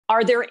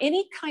Are there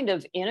any kind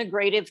of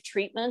integrative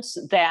treatments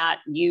that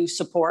you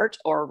support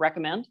or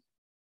recommend?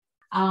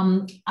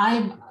 I'm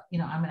an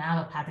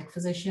allopathic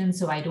physician,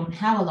 so I don't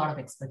have a lot of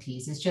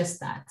expertise. It's just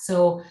that.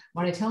 So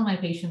what I tell my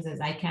patients is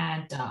I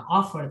can't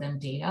offer them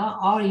data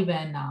or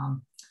even,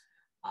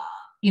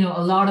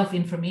 a lot of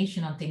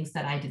information on things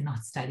that I did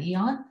not study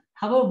on.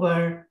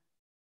 However,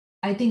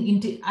 I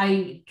think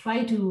I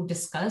try to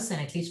discuss, and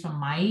at least from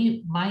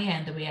my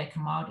end, the way I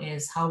come out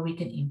is how we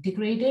can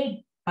integrate it,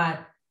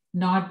 but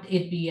not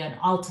it be an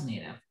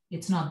alternative.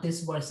 It's not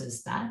this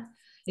versus that.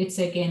 It's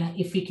again,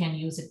 if we can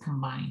use it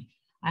combined.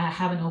 I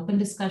have an open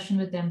discussion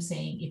with them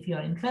saying, if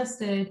you're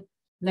interested,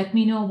 let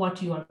me know what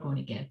you are going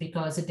to get,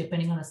 because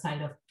depending on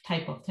the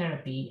type of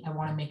therapy, I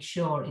want to make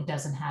sure it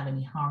doesn't have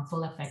any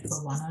harmful effect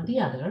for one or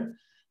the other.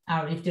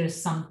 Or if there's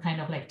some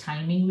kind of like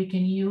timing we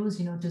can use,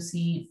 to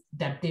see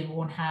that they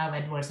won't have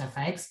adverse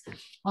effects.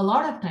 A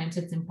lot of times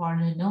it's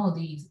important to know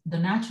the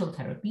natural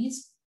therapies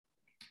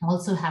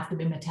also have to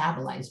be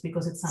metabolized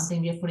because it's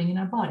something we are putting in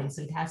our body.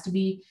 So it has to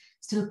be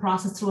still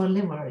processed through our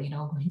liver,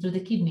 going through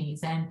the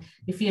kidneys. And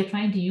if we are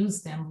trying to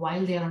use them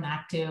while they're on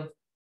active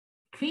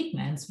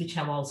treatments, which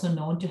have also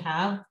known to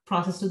have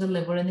processed to the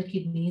liver and the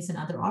kidneys and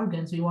other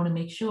organs, we want to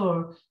make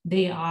sure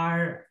they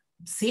are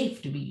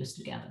safe to be used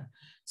together.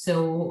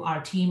 So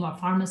our team, our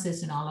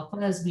pharmacists, and all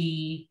of us,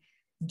 we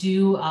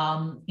do,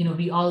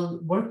 we all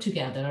work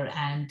together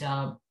and,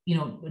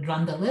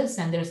 run the list.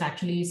 And there's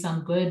actually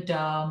some good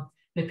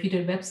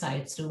reputed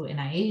websites through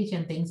NIH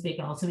and things. We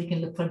can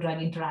look for drug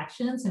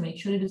interactions and make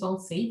sure it is all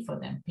safe for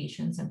them,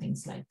 patients and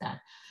things like that.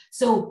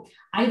 So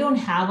I don't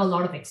have a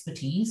lot of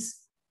expertise.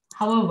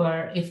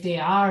 However, if they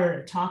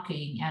are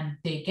talking and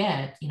they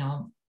get,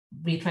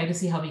 we try to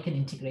see how we can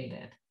integrate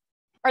it.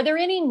 Are there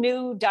any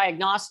new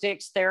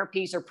diagnostics,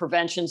 therapies, or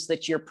preventions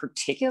that you're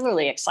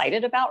particularly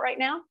excited about right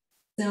now?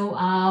 So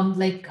I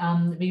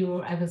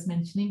was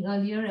mentioning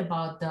earlier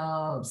about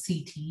the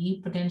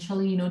CT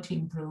potentially, to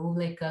improve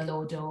like a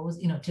low dose,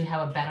 to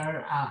have a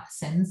better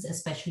sense,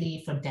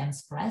 especially for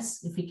dense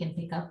breasts, if we can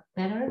pick up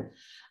better.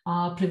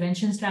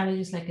 Prevention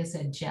strategies, like I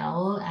said,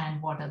 gel,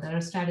 and what other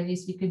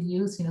strategies we could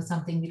use,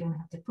 something we don't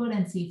have to put,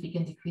 and see if we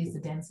can decrease the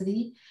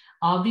density.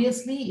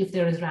 Obviously, if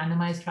there is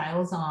randomized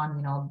trials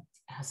on,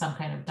 some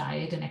kind of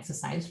diet and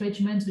exercise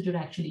regimens, which would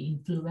actually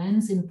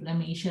influence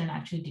inflammation and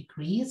actually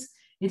decrease,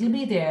 it'll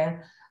be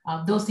there.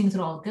 Those things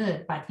are all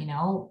good, but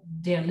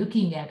they're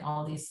looking at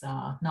all these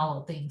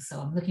novel things. So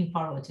I'm looking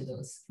forward to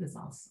those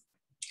results.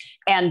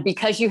 And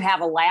because you have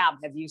a lab,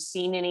 have you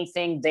seen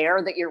anything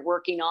there that you're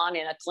working on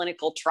in a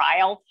clinical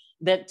trial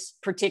that's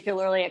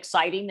particularly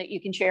exciting that you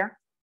can share?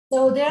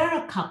 So there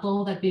are a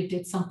couple that we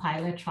did some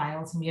pilot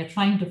trials, and we are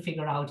trying to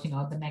figure out,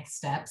 the next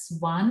steps.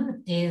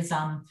 One is,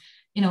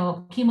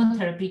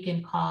 chemotherapy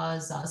can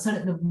cause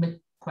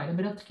quite a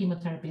bit of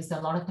chemotherapies.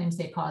 A lot of times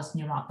they cause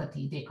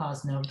neuropathy, they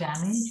cause nerve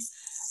damage.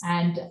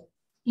 And,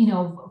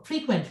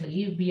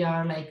 frequently we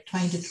are like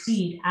trying to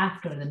treat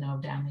after the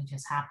nerve damage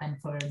has happened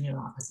for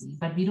neuropathy,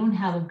 but we don't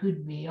have a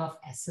good way of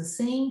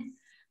assessing,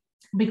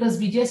 because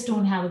we just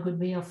don't have a good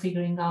way of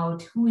figuring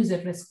out who is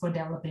at risk for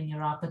developing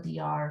neuropathy,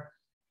 or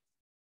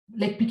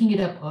like picking it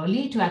up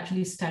early to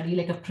actually study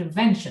like a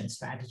prevention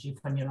strategy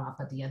for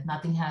neuropathy, and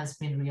nothing has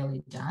been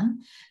really done.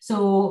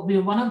 So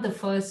we're one of the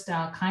first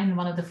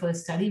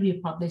study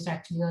we published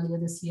actually earlier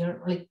this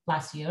year, like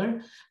last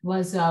year,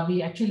 was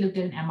we actually looked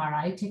at an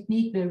MRI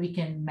technique where we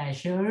can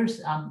measure,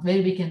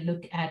 where we can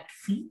look at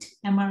feet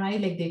MRI,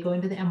 like they go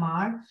into the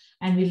MR,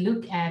 and we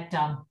look at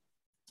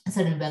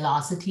certain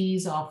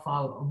velocities of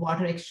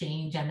water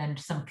exchange and then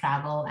some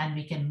travel, and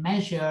we can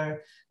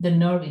measure the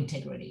nerve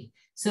integrity.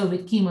 So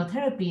with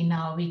chemotherapy,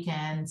 now we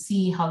can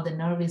see how the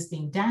nerve is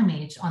being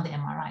damaged on the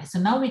MRI. So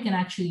now we can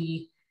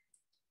actually,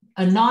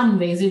 a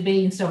non-invasive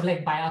way, instead of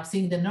like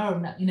biopsying the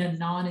nerve,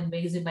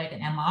 non-invasive like an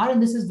MR,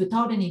 and this is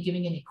without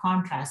giving any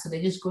contrast. So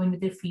they're just going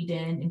with their feet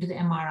into the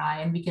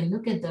MRI, and we can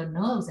look at the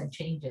nerves and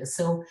changes.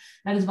 So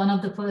that is one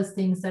of the first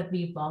things that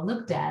we've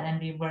looked at,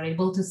 and we were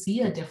able to see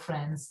a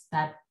difference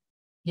that,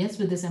 yes,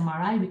 with this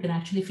MRI, we can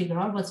actually figure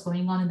out what's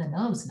going on in the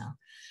nerves now.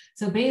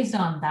 So based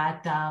on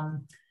that,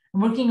 I'm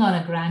working on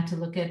a grant to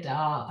look at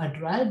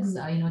drugs,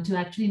 to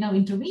actually now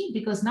intervene,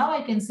 because now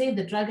I can say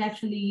the drug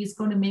actually is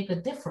going to make a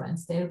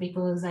difference there,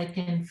 because I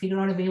can figure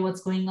out a way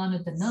what's going on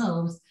with the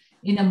nerves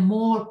in a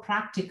more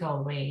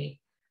practical way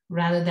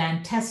rather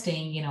than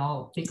testing,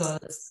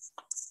 because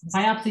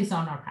biopsies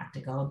are not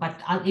practical,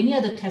 but any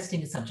other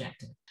testing is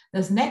subjective.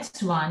 This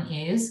next one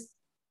is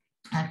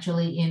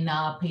actually in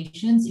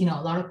patients, a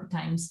lot of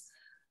times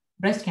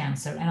breast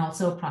cancer and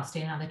also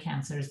prostate and other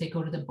cancers, they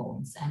go to the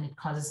bones, and it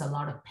causes a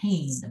lot of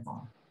pain in the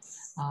bone.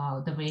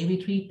 The way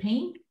we treat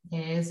pain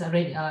is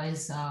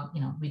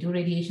we do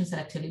radiation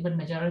selectively, but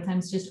majority of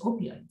times just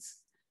opioids,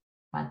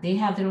 but they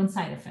have their own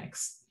side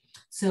effects.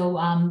 So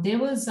there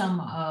was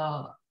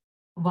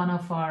one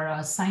of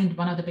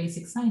the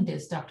basic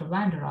scientists, Dr.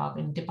 Vanderhoff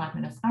in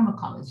Department of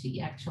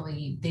Pharmacology,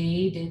 actually,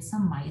 they did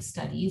some mice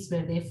studies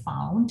where they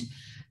found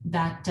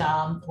that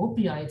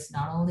opioids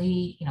not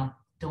only,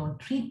 don't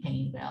treat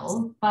pain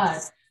well, but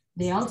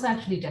they also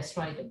actually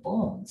destroy the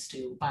bones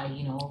too by,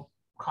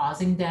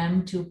 causing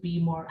them to be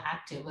more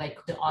active,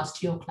 like the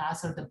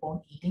osteoclasts or the bone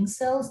eating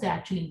cells, they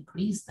actually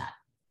increase that.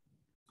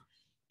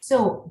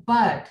 So,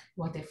 but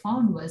what they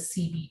found was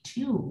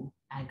CB2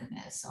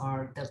 agonists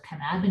or the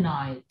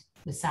cannabinoid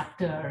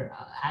receptor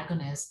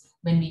agonists,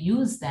 when we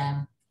use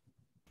them,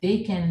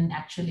 they can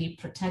actually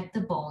protect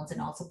the bones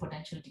and also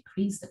potentially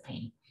decrease the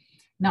pain.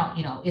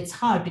 Now, it's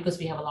hard because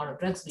we have a lot of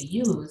drugs we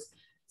use.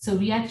 So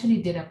we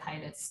actually did a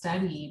pilot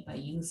study by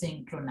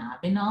using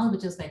dronabinol,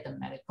 which is like the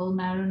medical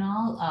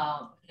Marinol.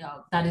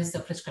 That is the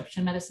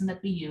prescription medicine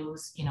that we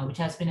use, which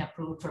has been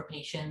approved for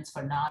patients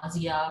for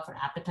nausea, for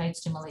appetite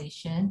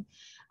stimulation,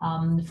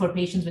 for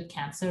patients with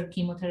cancer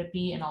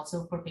chemotherapy, and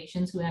also for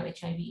patients who have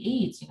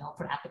HIV/AIDS,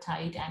 for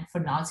appetite and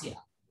for nausea.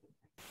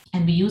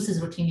 And we use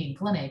this routinely in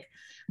clinic.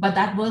 But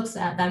that works,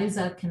 that is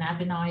a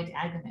cannabinoid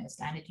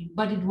agonist, and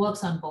it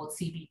works on both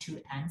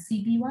CB2 and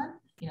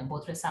CB1,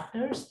 both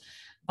receptors.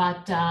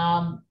 But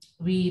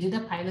we did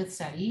a pilot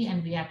study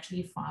and we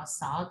actually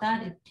saw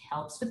that it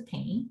helps with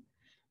pain,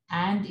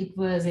 and it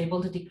was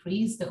able to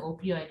decrease the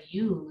opioid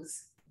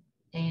use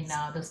in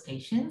those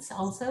patients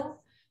also.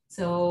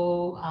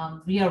 So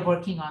we are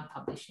working on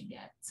publishing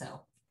it.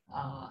 So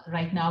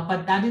right now,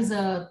 but that is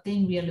a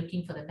thing we are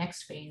looking for the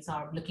next phase,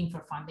 or looking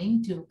for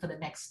funding for the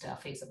next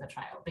phase of the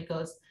trial,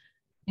 because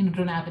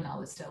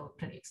dronabinol is still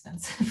pretty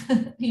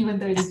expensive, even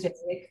though it is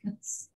generic.